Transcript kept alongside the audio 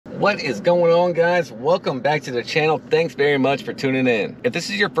What is going on, guys? Welcome back to the channel. Thanks very much for tuning in. If this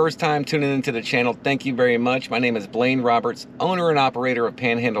is your first time tuning into the channel, thank you very much. My name is Blaine Roberts, owner and operator of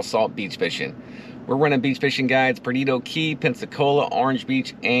Panhandle Salt Beach Fishing. We're running beach fishing guides Perdido Key, Pensacola, Orange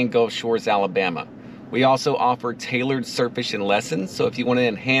Beach, and Gulf Shores, Alabama. We also offer tailored surf fishing lessons, so if you want to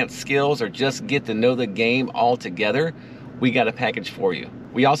enhance skills or just get to know the game altogether, we got a package for you.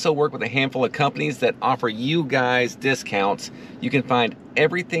 We also work with a handful of companies that offer you guys discounts. You can find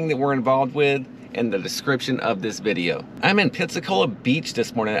everything that we're involved with in the description of this video. I'm in Pensacola Beach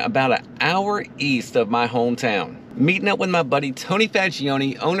this morning, about an hour east of my hometown, meeting up with my buddy Tony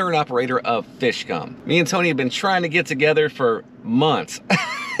Fagioni, owner and operator of Fishcom. Me and Tony have been trying to get together for months.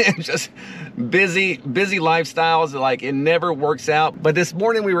 Just busy lifestyles, like it never works out. But this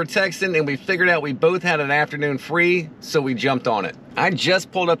morning we were texting and we figured out we both had an afternoon free, so we jumped on it. I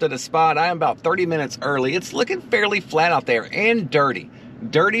just pulled up to the spot. I am about 30 minutes early. It's looking fairly flat out there and dirty.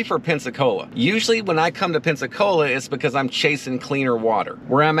 Dirty for Pensacola. Usually when I come to Pensacola, it's because I'm chasing cleaner water.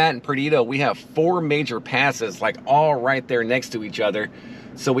 Where I'm at in Perdido, we have 4 major passes, like all right there next to each other.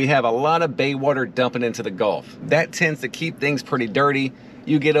 So we have a lot of bay water dumping into the Gulf. That tends to keep things pretty dirty.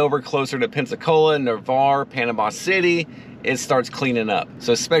 You get over closer to Pensacola, Navarre, Panama City, it starts cleaning up.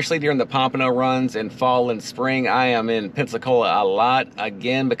 So especially during the pompano runs in fall and spring, I am in Pensacola a lot,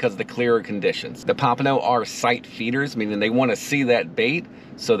 again, because of the clearer conditions. The pompano are sight feeders, meaning they want to see that bait,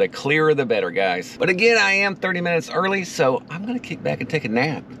 so the clearer the better, guys. But again, I am 30 minutes early, so I'm gonna kick back and take a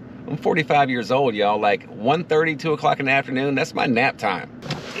nap. I'm 45 years old, y'all. Like 1:30, 2 o'clock in the afternoon, that's my nap time.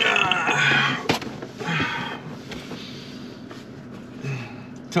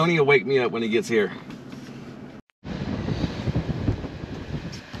 Tony will wake me up when he gets here.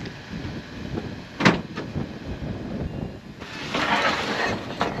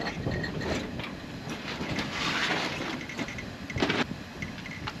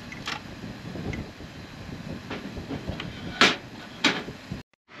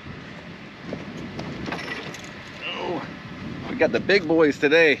 Oh, we got the big boys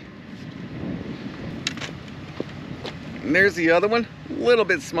today. And there's the other one, a little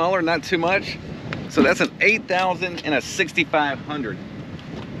bit smaller, not too much. So that's an 8,000 and a 6,500.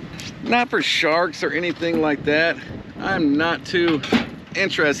 Not for sharks or anything like that. I'm not too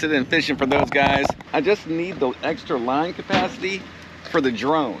interested in fishing for those guys. I just need the extra line capacity for the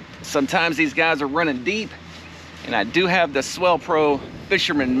drone. Sometimes these guys are running deep, and I do have the Swell Pro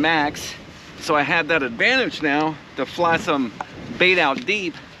Fisherman Max. So I have that advantage now to fly some bait out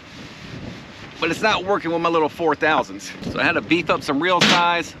deep, but it's not working with my little 4,000s. So I had to beef up some real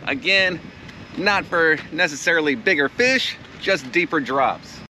size. Again, not for necessarily bigger fish, just deeper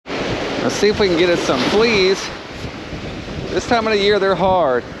drops. Let's see if we can get us some fleas. This time of the year, they're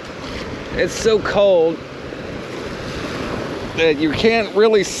hard. It's so cold that you can't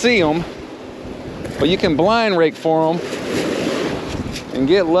really see them, but you can blind rake for them and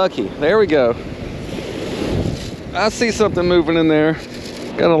get lucky. There we go. I see something moving in there.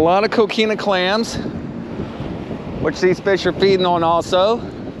 Got a lot of coquina clams, which these fish are feeding on also.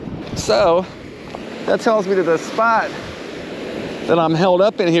 So that tells me that the spot that I'm held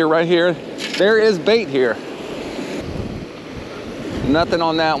up in here, right here, there is bait here. Nothing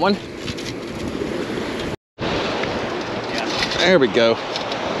on that one. There we go.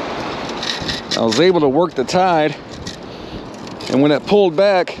 I was able to work the tide, and when it pulled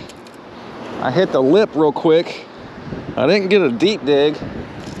back, I hit the lip real quick. I didn't get a deep dig,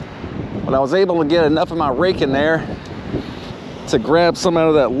 but I was able to get enough of my rake in there to grab some out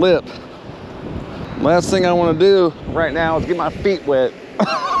of that lip. Last thing I want to do right now is get my feet wet.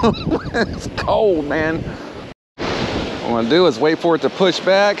 It's cold, man. What I want to do is wait for it to push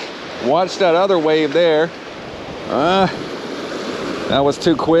back. Watch that other wave there. That was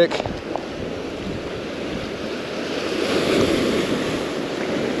too quick.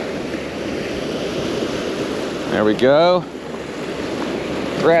 There we go.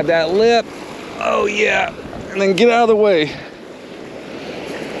 Grab that lip. Oh yeah. And then get out of the way.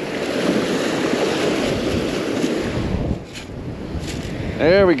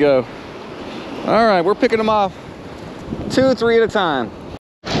 There we go. All right, we're picking them off 2, 3 at a time.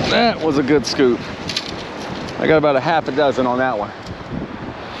 That was a good scoop. I got about a half a dozen on that one.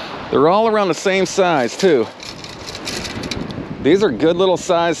 They're all around the same size too. These are good little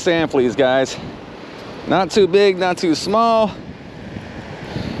size sand fleas, guys. Not too big, not too small.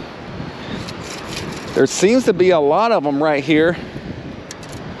 There seems to be a lot of them right here.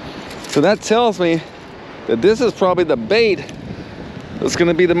 So that tells me that this is probably the bait that's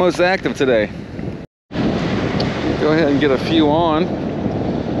gonna be the most active today. Go ahead and get a few on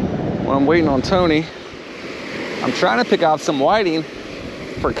while I'm waiting on Tony. I'm trying to pick out some whiting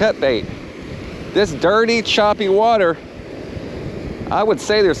for cut bait. This dirty, choppy water, I would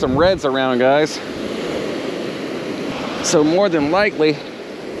say there's some reds around, guys. So more than likely,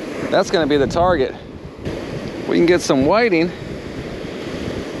 that's gonna be the target. We can get some whiting,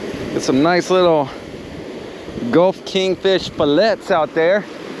 get some nice little Gulf Kingfish fillets out there.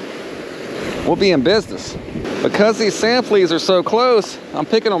 We'll be in business. Because these sand fleas are so close, I'm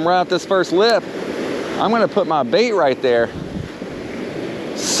picking them right off this first lip. I'm gonna put my bait right there.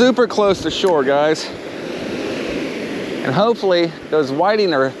 Super close to shore, guys. And hopefully those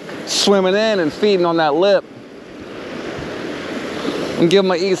whiting are swimming in and feeding on that lip. And give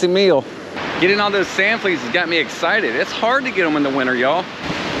them an easy meal. Getting all those sand fleas has got me excited. It's hard to get them in the winter, y'all.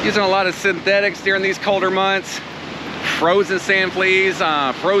 Using a lot of synthetics during these colder months. Frozen sand fleas,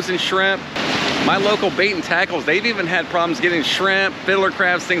 frozen shrimp. My local bait and tackles, they've even had problems getting shrimp, fiddler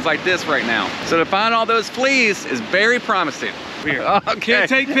crabs, things like this right now. So to find all those fleas is very promising. Here. Okay. Can't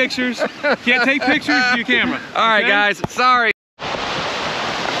take pictures. Can't take pictures with your camera. All right, guys, sorry.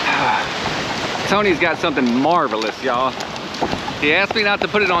 Tony's got something marvelous, y'all. He asked me not to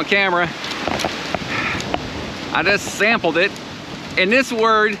put it on camera. I just sampled it. And this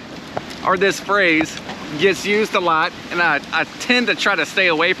word, or this phrase, gets used a lot, and I tend to try to stay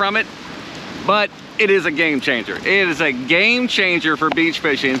away from it, but it is a game changer. It is a game changer for beach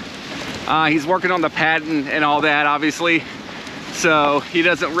fishing. He's working on the patent and all that, obviously, so he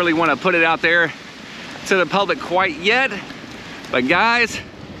doesn't really want to put it out there to the public quite yet. But guys,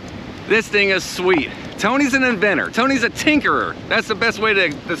 this thing is sweet. Tony's an inventor. Tony's a tinkerer. That's the best way to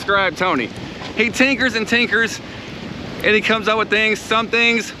describe Tony. He tinkers and tinkers, and he comes up with things. Some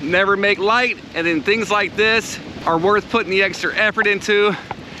things never make light, and then things like this are worth putting the extra effort into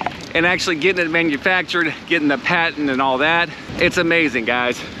and actually getting it manufactured, getting the patent and all that. It's amazing,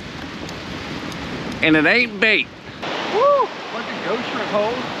 guys. And it ain't bait. Woo! Bunch of ghost shrimp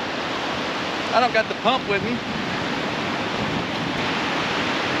holes. I don't got the pump with me.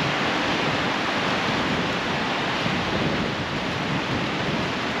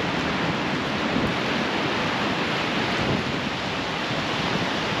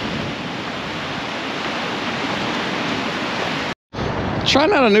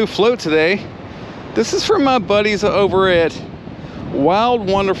 Trying out a new float today. This is from my buddies over at Wild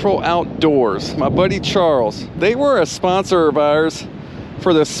Wonderful Outdoors, my buddy Charles. They were a sponsor of ours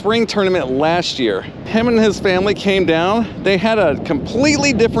for the spring tournament last year. Him and his family came down. They had a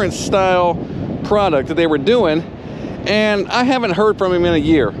completely different style product that they were doing, and I haven't heard from him in a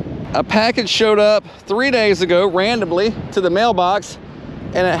year. A package showed up 3 days ago randomly to the mailbox,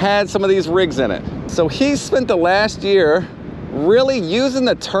 and it had some of these rigs in it. So he spent the last year really using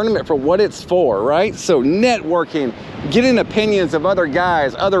the tournament for what it's for, right? So networking, getting opinions of other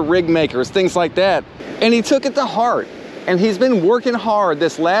guys, other rig makers, things like that. And he took it to heart. And he's been working hard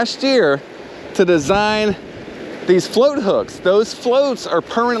this last year to design these float hooks. Those floats are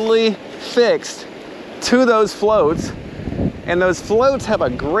permanently fixed to those floats. And those floats have a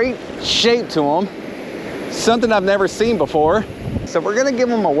great shape to them. Something I've never seen before. So we're gonna give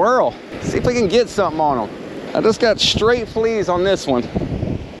them a whirl. See if we can get something on them. I just got straight fleas on this one.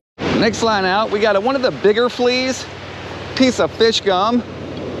 Next line out, we got one of the bigger fleas, piece of fish gum.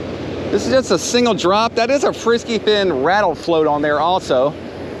 This is just a single drop. That is a frisky fin rattle float on there also.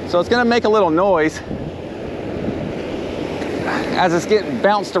 So it's gonna make a little noise as it's getting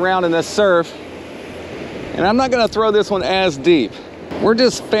bounced around in this surf. And I'm not gonna throw this one as deep. We're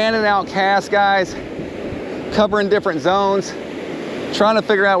just fanning out casts, guys, covering different zones, trying to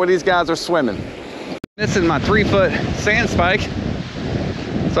figure out where these guys are swimming. This is my 3-foot sand spike.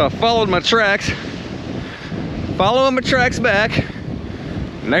 So I followed my tracks, following my tracks back,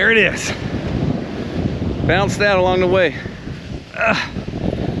 and there it is. Bounced that along the way.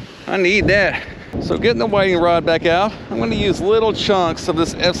 I need that. So getting the whiting rod back out, I'm gonna use little chunks of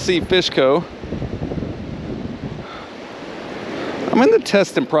this FC Fish Co. I'm in the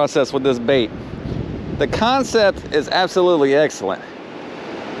testing process with this bait. The concept is absolutely excellent.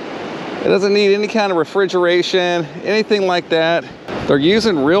 It doesn't need any kind of refrigeration, anything like that. They're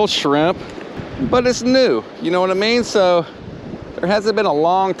using real shrimp, but it's new, you know what I mean? So there hasn't been a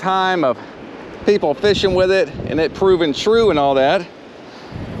long time of people fishing with it and it proving true and all that.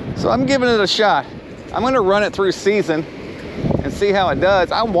 So I'm giving it a shot. I'm gonna run it through season and see how it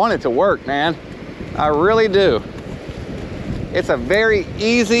does. I want it to work, man. I really do. It's a very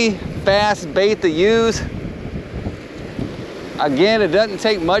easy, fast bait to use. Again, it doesn't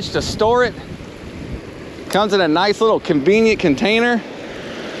take much to store it. Comes in a nice little convenient container.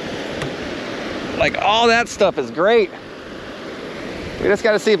 Like, all that stuff is great. We just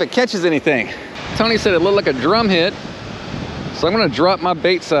gotta see if it catches anything. Tony said it looked like a drum hit. So I'm gonna drop my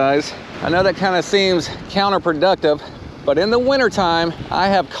bait size. I know that kind of seems counterproductive, but in the wintertime, I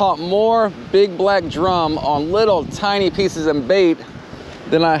have caught more big black drum on little tiny pieces of bait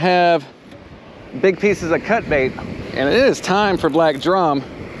than I have big pieces of cut bait. And it is time for black drum.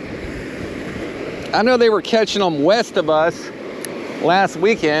 I know they were catching them west of us last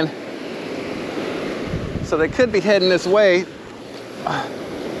weekend, so they could be heading this way.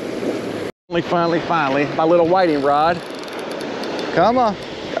 Finally, my little whiting rod. Come on,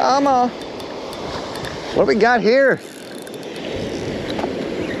 come on. What do we got here?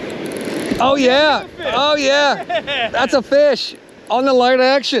 Oh yeah, oh yeah. That's a fish on the light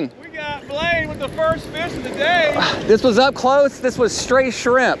action. We got Blaine with the first fish of the day. This was up close. This was straight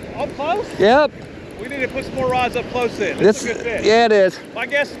shrimp. Up close? Yep. We need to put some more rods up close then. This is a good fish. Yeah, it is. My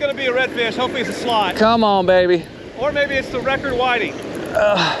guess is going to be a redfish. Hopefully it's a slot. Come on, baby. Or maybe it's the record whiting.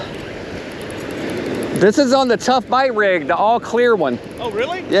 This is on the Tough Bite rig, the all clear one. Oh,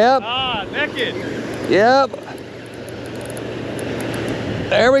 really? Yep. Ah, naked. Yep.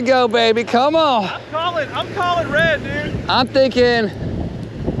 There we go, baby. Come on. I'm calling red, dude. I'm thinking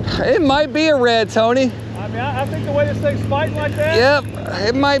it might be a red, Tony. I mean, I think the way this thing's fighting like that. Yep,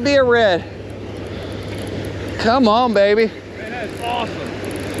 it might be a red. Come on, baby. Man, that is awesome.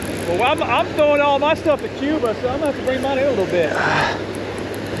 Well, I'm throwing all my stuff to Cuba, so I'm gonna have to bring mine in a little bit.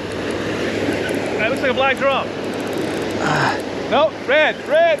 That looks like a black drum. Nope, red.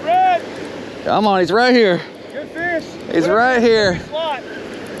 Come on, he's right here. Good fish. He's right here. Slot.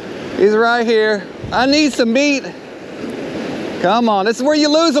 He's right here. I need some meat. Come on, this is where you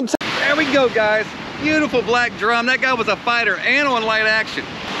lose them. There we go, guys. Beautiful black drum. That guy was a fighter and on light action.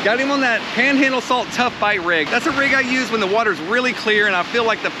 Got him on that Panhandle Salt Tough Bite rig. That's a rig I use when the water's really clear and I feel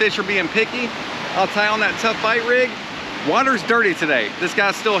like the fish are being picky. I'll tie on that Tough Bite rig. Water's dirty today. This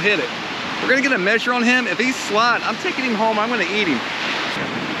guy still hit it. We're gonna get a measure on him. If he's slot, I'm taking him home. I'm gonna eat him.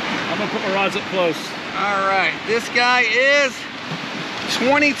 I'm gonna put my rods up close. All right, this guy is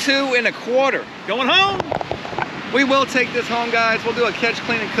 22 1/4. Going home? We will take this home, guys. We'll do a catch,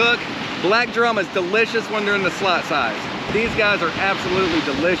 clean, and cook. Black drum is delicious when they're in the slot size. These guys are absolutely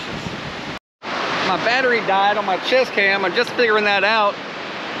delicious. My battery died on my chest cam. I'm just figuring that out.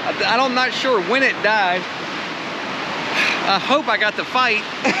 I'm not sure when it died. I hope I got to fight.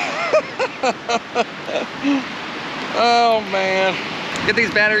 Oh man. Get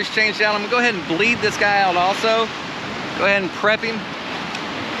these batteries changed out. I'm gonna go ahead and bleed this guy out also. Go ahead and prep him.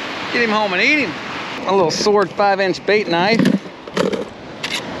 Get him home and eat him. A little sword 5-inch bait knife.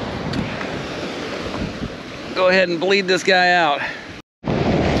 Go ahead and bleed this guy out.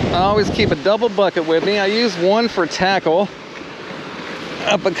 I always keep a double bucket with me. I use one for tackle.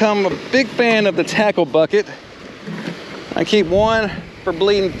 I've become a big fan of the tackle bucket. I keep one for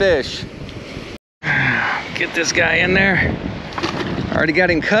bleeding fish. Get this guy in there. Already got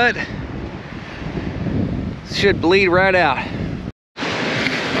him cut. Should bleed right out.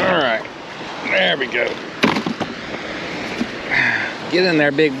 All right, there we go. Get in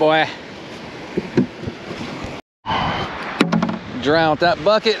there, big boy. Dry out that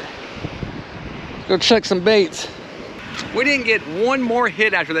bucket. Go check some baits. We didn't get one more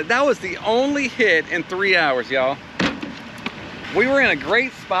hit after that. That was the only hit in 3 hours, y'all. We were in a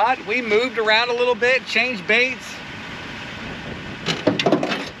great spot. We moved around a little bit, changed baits.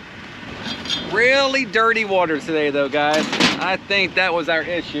 Really dirty waters today though, guys. I think that was our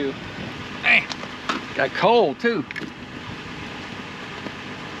issue. Man, got cold too.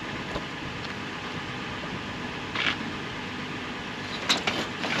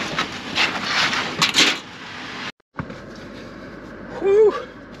 Whew.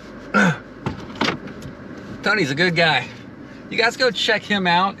 Tony's a good guy. You guys go check him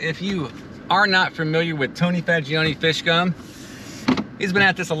out if you are not familiar with Tony Fagioni Fish Gum. He's been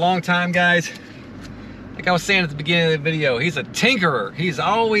at this a long time, guys. Like I was saying at the beginning of the video, he's a tinkerer. He's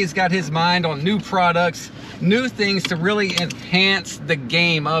always got his mind on new products, new things to really enhance the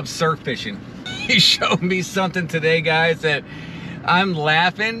game of surf fishing. He showed me something today, guys, that I'm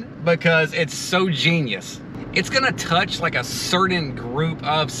laughing because it's so genius. It's gonna touch like a certain group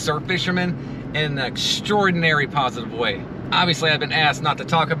of surf fishermen in an extraordinary positive way. Obviously, I've been asked not to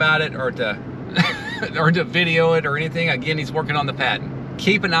talk about it or to or to video it or anything. Again, he's working on the patent.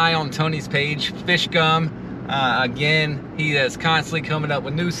 Keep an eye on Tony's page, Fish Gum. Again, he is constantly coming up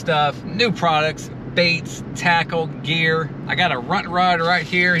with new stuff, new products, baits, tackle, gear. I got a runt rod right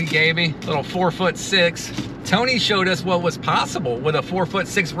here he gave me, little 4'6". Tony showed us what was possible with a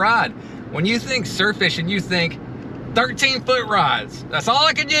 4'6" rod. When you think surf fishing, you think 13-foot rods. That's all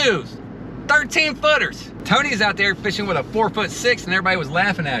I could use. 13 footers. Tony's out there fishing with a 4'6" and everybody was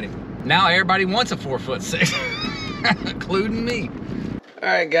laughing at him. Now everybody wants a 4'6". including me. All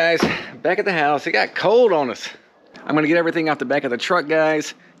right, guys, back at the house. It got cold on us. I'm gonna get everything out the back of the truck,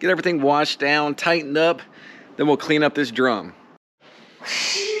 guys. Get everything washed down, tightened up. Then we'll clean up this drum.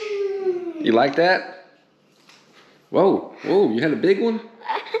 You like that? Whoa, whoa, you had a big one?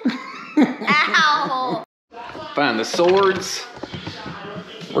 Ow! Find the swords.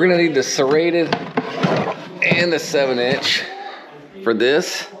 We're gonna need the serrated and the 7-inch for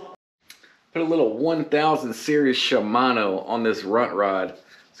this. Put a little 1000 series Shimano on this runt rod.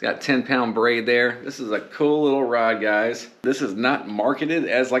 It's got 10-pound braid there. This is a cool little rod, guys. This is not marketed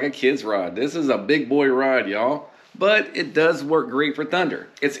as like a kid's rod. This is a big boy rod, y'all. But it does work great for Thunder.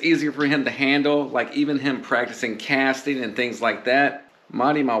 It's easier for him to handle, like even him practicing casting and things like that.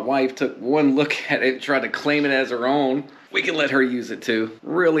 Monty, my wife, took one look at it and tried to claim it as her own. We can let her use it too.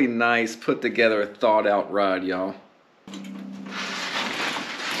 Really nice, put together, thought out rod, y'all.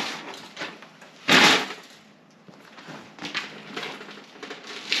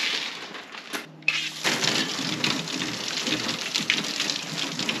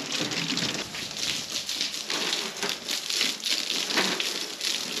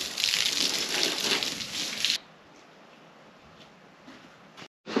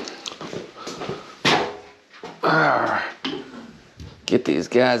 Get these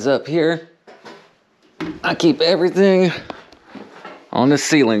guys up here. I keep everything on the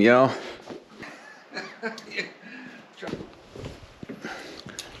ceiling, y'all.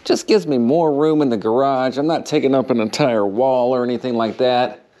 Just gives me more room in the garage. I'm not taking up an entire wall or anything like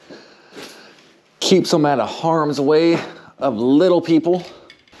that. Keeps them out of harm's way of little people.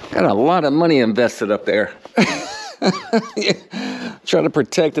 Got a lot of money invested up there. Try to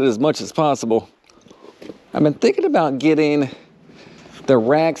protect it as much as possible. I've been thinking about getting the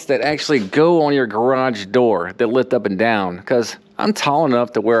racks that actually go on your garage door that lift up and down, because I'm tall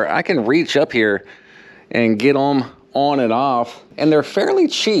enough to where I can reach up here and get them on and off, and they're fairly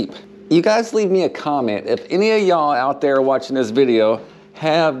cheap. You guys leave me a comment if any of y'all out there watching this video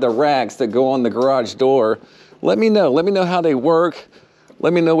have the racks that go on the garage door. Let me know how they work.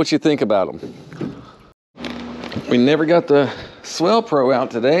 Let me know what you think about them. We never got the Swell Pro out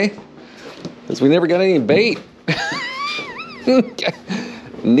today because we never got any bait.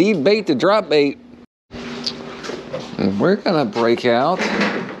 Need bait to drop bait. And we're gonna break out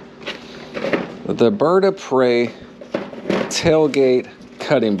the Bird of Prey tailgate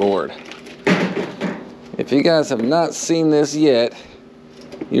cutting board. If you guys have not seen this yet,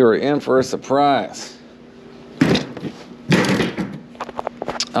 you are in for a surprise.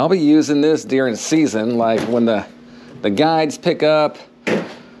 I'll be using this during season, like when the guides pick up,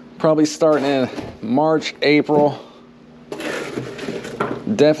 probably starting in March, April.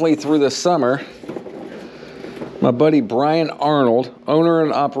 Definitely through the summer. My buddy Brian Arnold, owner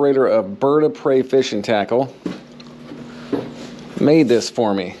and operator of Bird of Prey Fishing Tackle, made this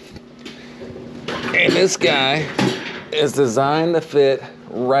for me. And this guy is designed to fit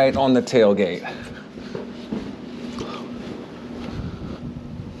right on the tailgate.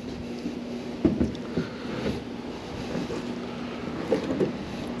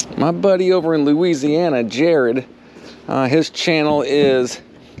 My buddy over in Louisiana, Jared, his channel is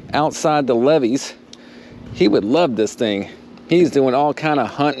Outside the Levees. He would love this thing. He's doing all kind of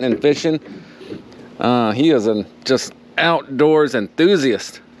hunting and fishing. He is a just outdoors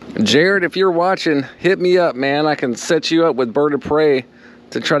enthusiast. Jared, if you're watching, hit me up, man. I can set you up with Bird of Prey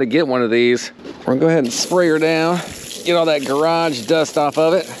to try to get one of these. We're gonna go ahead and spray her down, get all that garage dust off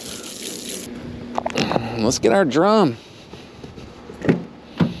of it. Let's get our drum.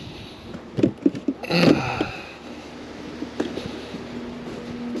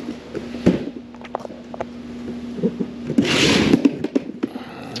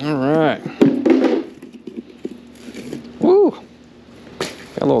 All right. Woo.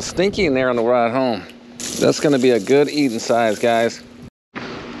 Got a little stinky in there on the ride home. That's going to be a good eating size, guys.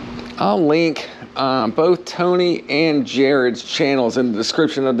 I'll link both Tony and Jared's channels in the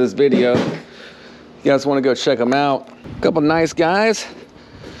description of this video. You guys want to go check them out. A couple nice guys.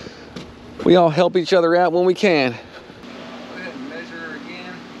 We all help each other out when we can. Go ahead and measure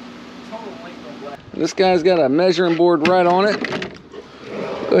again. Total length of black. This guy's got a measuring board right on it.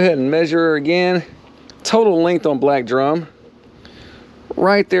 Go ahead and measure her again. Total length on black drum,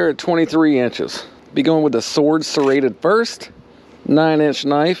 right there at 23 inches. Be going with the sword serrated first. 9-inch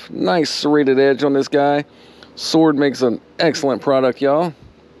knife, nice serrated edge on this guy. Sword makes an excellent product, y'all.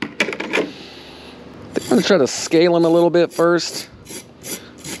 I'm gonna try to scale them a little bit first,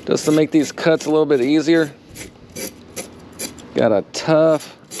 just to make these cuts a little bit easier. Got a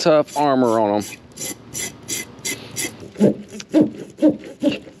tough armor on them.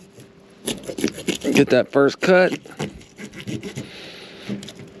 Get that first cut.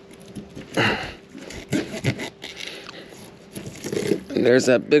 And there's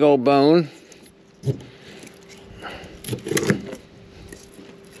that big old bone.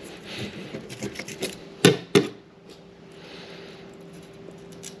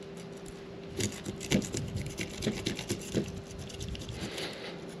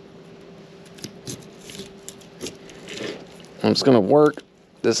 I'm just gonna work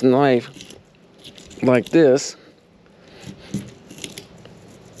this knife like this,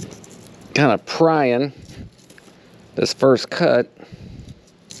 kind of prying this first cut.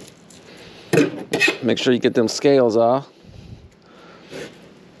 Make sure you get them scales off.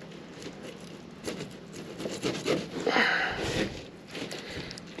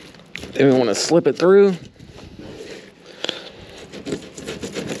 Then we want to slip it through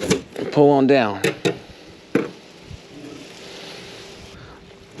and pull on down.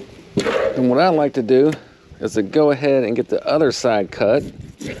 And what I like to do is to go ahead and get the other side cut.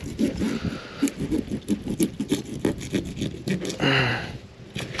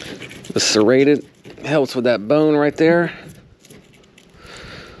 The serrated helps with that bone right there.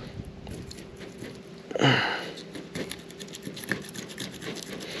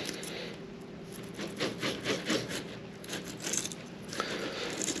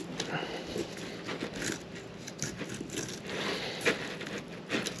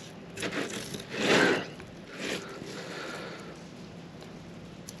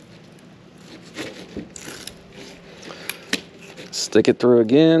 Stick it through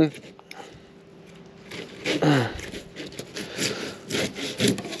again.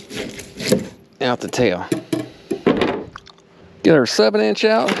 Out the tail. Get our 7-inch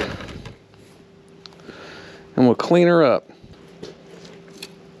out and we'll clean her up.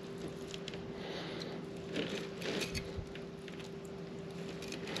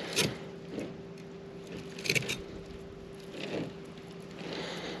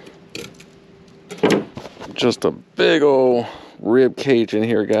 Just a big old rib cage in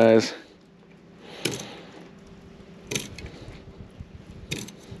here, guys.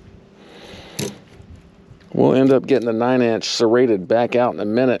 We'll end up getting the 9-inch serrated back out in a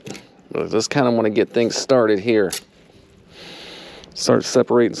minute. But I just kind of want to get things started here. Start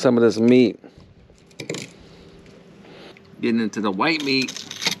separating some of this meat. Getting into the white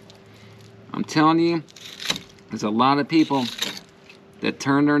meat. I'm telling you, there's a lot of people that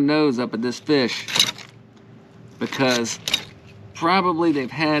turn their nose up at this fish because probably they've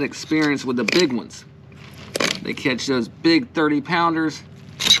had experience with the big ones. They catch those big 30-pounders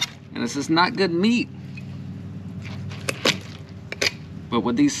and it's just not good meat. But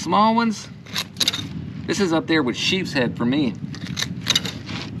with these small ones, this is up there with sheep's head for me.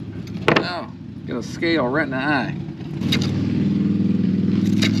 Oh, got a scale right in the eye.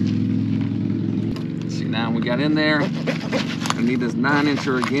 See, now we got in there. I need this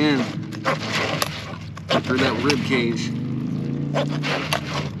 9-incher again through that rib cage.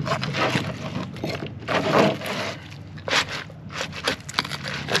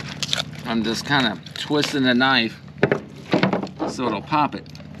 I'm just kind of twisting the knife so it'll pop it.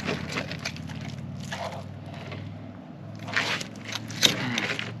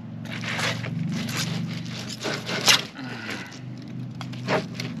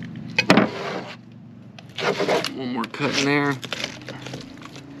 One more cut in there.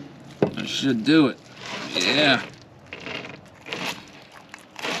 That should do it. Yeah.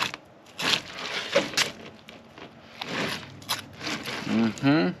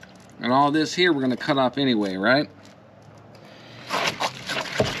 And all this here we're gonna cut off anyway, right?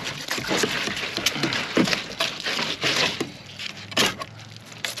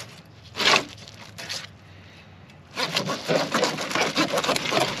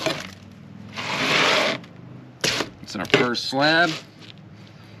 It's our first slab.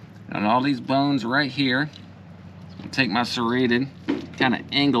 And all these bones right here. I'll take my serrated, kind of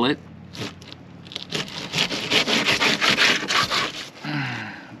angle it.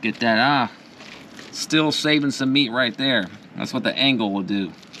 Get that off. Still saving some meat right there. That's what the angle will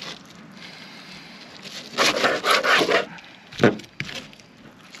do.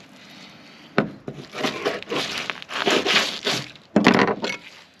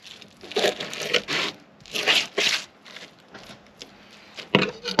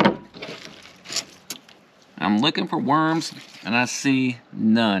 I'm looking for worms and I see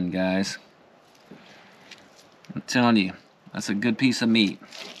none, guys. I'm telling you, that's a good piece of meat.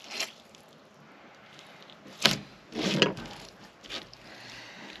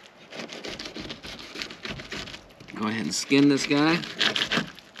 Go ahead and skin this guy.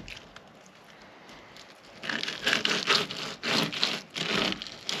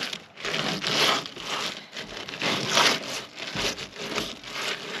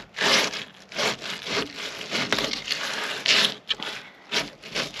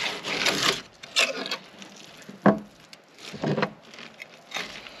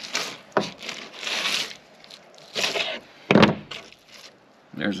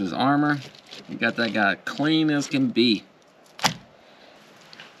 There's his armor. We got that guy clean as can be.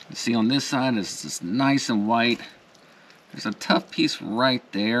 You see on this side, it's just nice and white. There's a tough piece right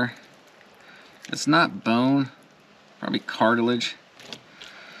there. It's not bone, probably cartilage.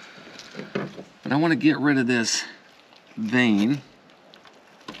 But I want to get rid of this vein.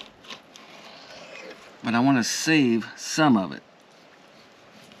 But I want to save some of it,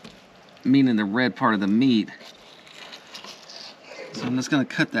 meaning the red part of the meat. So I'm just going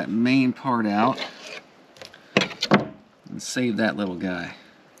to cut that main part out and save that little guy.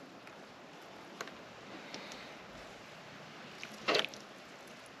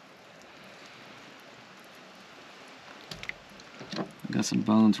 Got some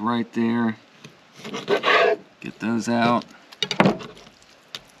bones right there. Get those out.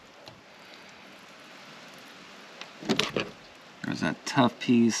 There's that tough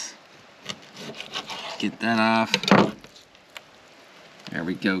piece. Get that off. There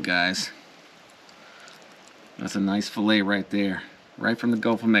we go, guys. That's a nice fillet right there, right from the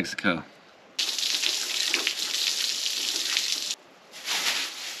Gulf of Mexico.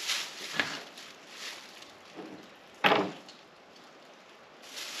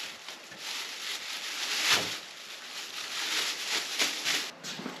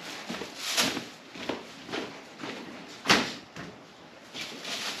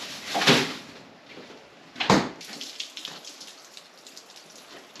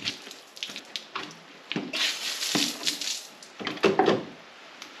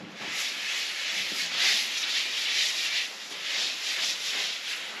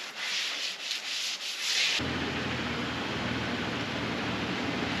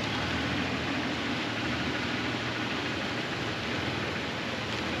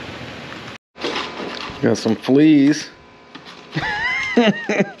 Got some fleas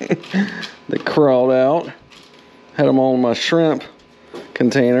that crawled out. Had them all in my shrimp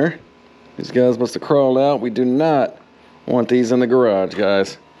container. These guys must have crawled out. We do not want these in the garage,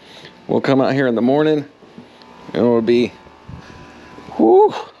 guys. We'll come out here in the morning and it'll be,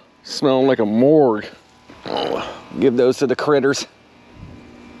 whoo, smelling like a morgue. Oh, give those to the critters.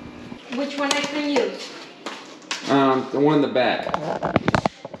 Which one I can use? The one in the back.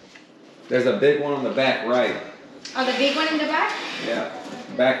 There's a big one on the back right. Oh, the big one in the back? Yeah,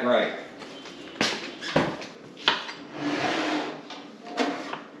 back right.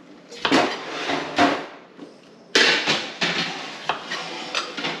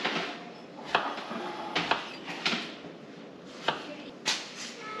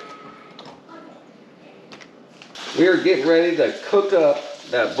 We are getting ready to cook up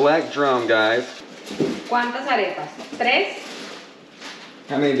that black drum, guys. ¿Cuántas arepas? ¿Tres?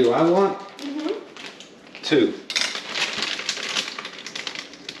 How many do I want? Mm-hmm. 2.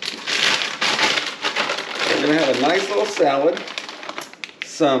 We're gonna have a nice little salad,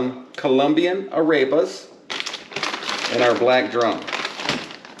 some Colombian arepas, and our black drum.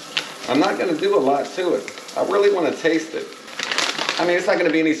 I'm not gonna do a lot to it. I really wanna taste it. I mean, it's not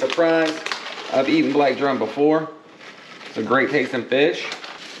gonna be any surprise. I've eaten black drum before. It's a great tasting fish.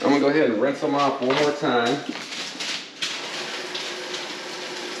 I'm gonna go ahead and rinse them off one more time.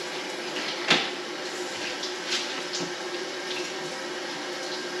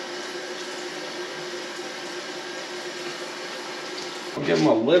 I'll give them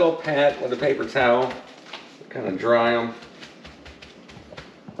a little pat with a paper towel, kind of dry them.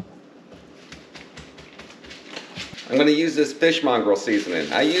 I'm going to use this fish mongrel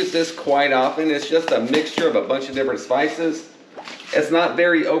seasoning. I use this quite often. It's just a mixture of a bunch of different spices. It's not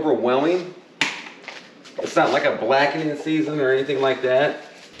very overwhelming. It's not like a blackening season or anything like that.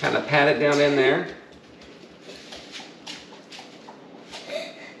 Kind of pat it down in there.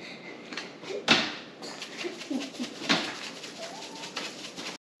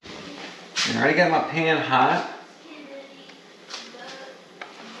 I already got my pan hot.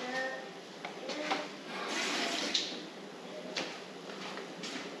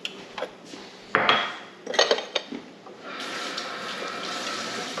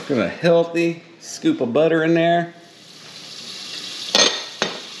 Got a healthy scoop of butter in there.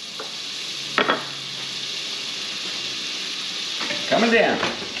 Coming down.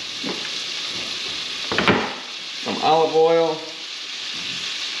 Some olive oil.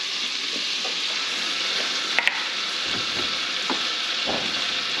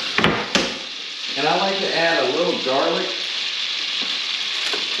 And I like to add a little garlic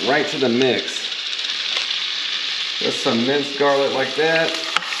right to the mix. Just some minced garlic like that.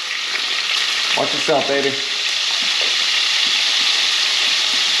 Watch yourself, baby.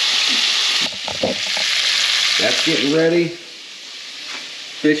 That's getting ready.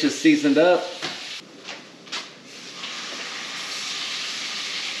 Fish is seasoned up.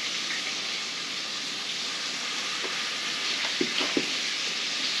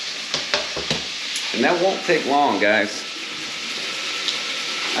 And that won't take long, guys.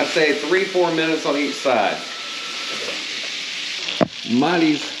 I'd say 3-4 minutes on each side.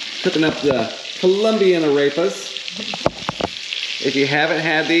 Monty's cooking up the Colombian arepas. If you haven't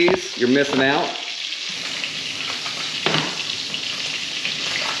had these, you're missing out.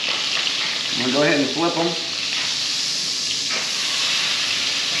 I'm gonna go ahead and flip them.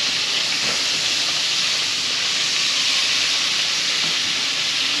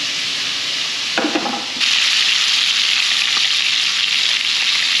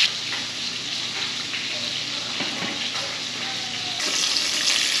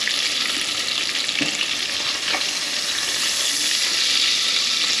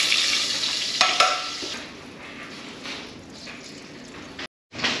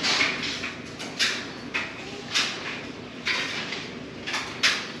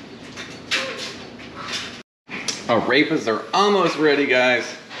 Arepas are almost ready, guys,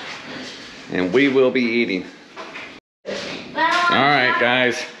 and we will be eating. All right,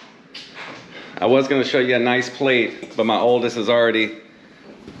 guys. I was gonna show you a nice plate, but my oldest has already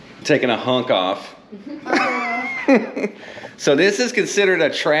taken a hunk off. So this is considered a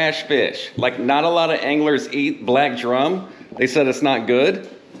trash fish. Like, not a lot of anglers eat black drum. They said it's not good.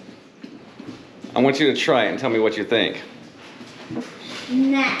 I want you to try it and tell me what you think.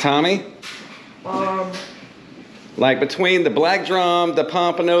 Nah. Tommy? Like, between the black drum, the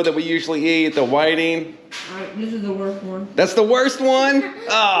pompano that we usually eat, the whiting. This is the worst one. That's the worst one?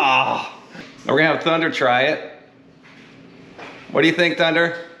 Ah. We're gonna have Thunder try it. What do you think,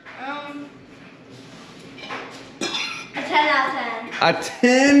 Thunder? A 10 out of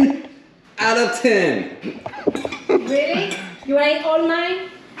 10. A 10 out of 10. Really? You wanna eat all mine?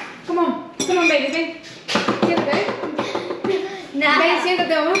 Come on, baby, ven. Siéntate, Nah. ven, siéntate,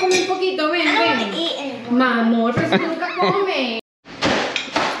 vamos a comer un poquito, ven, I don't want to ven. eat anymore. Mamor, pero si nunca come.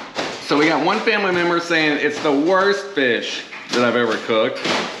 So we got one family member saying it's the worst fish that I've ever cooked.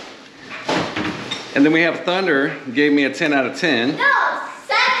 And then we have Thunder, gave me a 10 out of 10. No, 7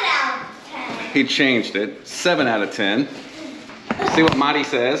 out of 10. He changed it, 7 out of 10. See what Madi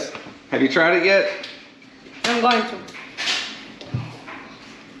says. Have you tried it yet? I'm going to.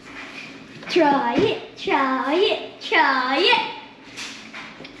 Try it, try it, try it.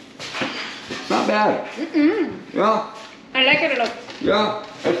 It's not bad. Yeah, I like it a lot. yeah,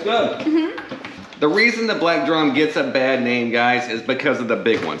 it's good. The reason the black drum gets a bad name, guys, is because of the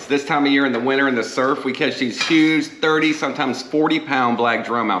big ones. This time of year in the winter in the surf, we catch these huge 30, sometimes 40-pound black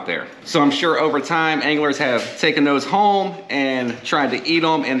drum out there. So I'm sure over time, anglers have taken those home and tried to eat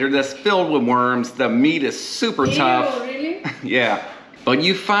them, and they're just filled with worms. The meat is super tough. Ew, really? Yeah. But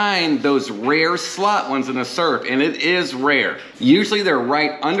you find those rare slot ones in the surf, and it is rare. Usually they're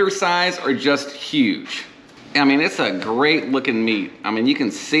right undersized or just huge. I mean, it's a great looking meat. I mean, you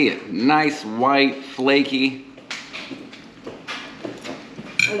can see it. Nice, white, flaky.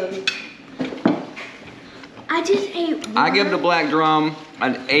 I love it. I just ate one. I give the black drum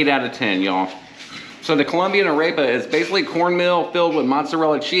an 8 out of 10, y'all. So the Colombian arepa is basically cornmeal filled with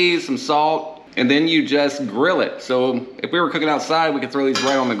mozzarella cheese, some salt, and then you just grill it. So if we were cooking outside, we could throw these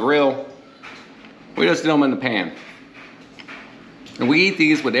right on the grill. We just do them in the pan. And we eat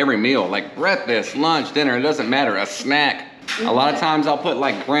these with every meal, like breakfast, lunch, dinner, it doesn't matter, a snack. A lot of times I'll put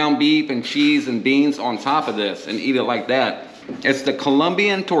like ground beef and cheese and beans on top of this and eat it like that. It's the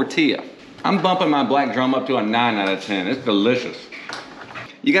Colombian tortilla. I'm bumping my black drum up to a 9 out of 10. It's delicious.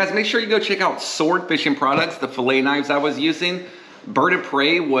 You guys, make sure you go check out Sword Fishing Products, the fillet knives I was using. Bird of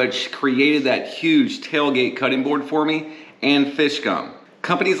Prey, which created that huge tailgate cutting board for me, and Fish Gum.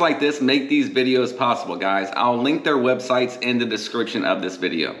 Companies like this make these videos possible, guys. I'll link their websites in the description of this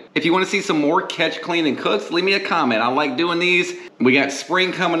video. If you want to see some more catch, clean, and cooks, leave me a comment. I like doing these. We got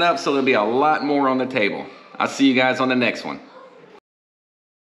spring coming up, so there'll be a lot more on the table. I'll see you guys on the next one.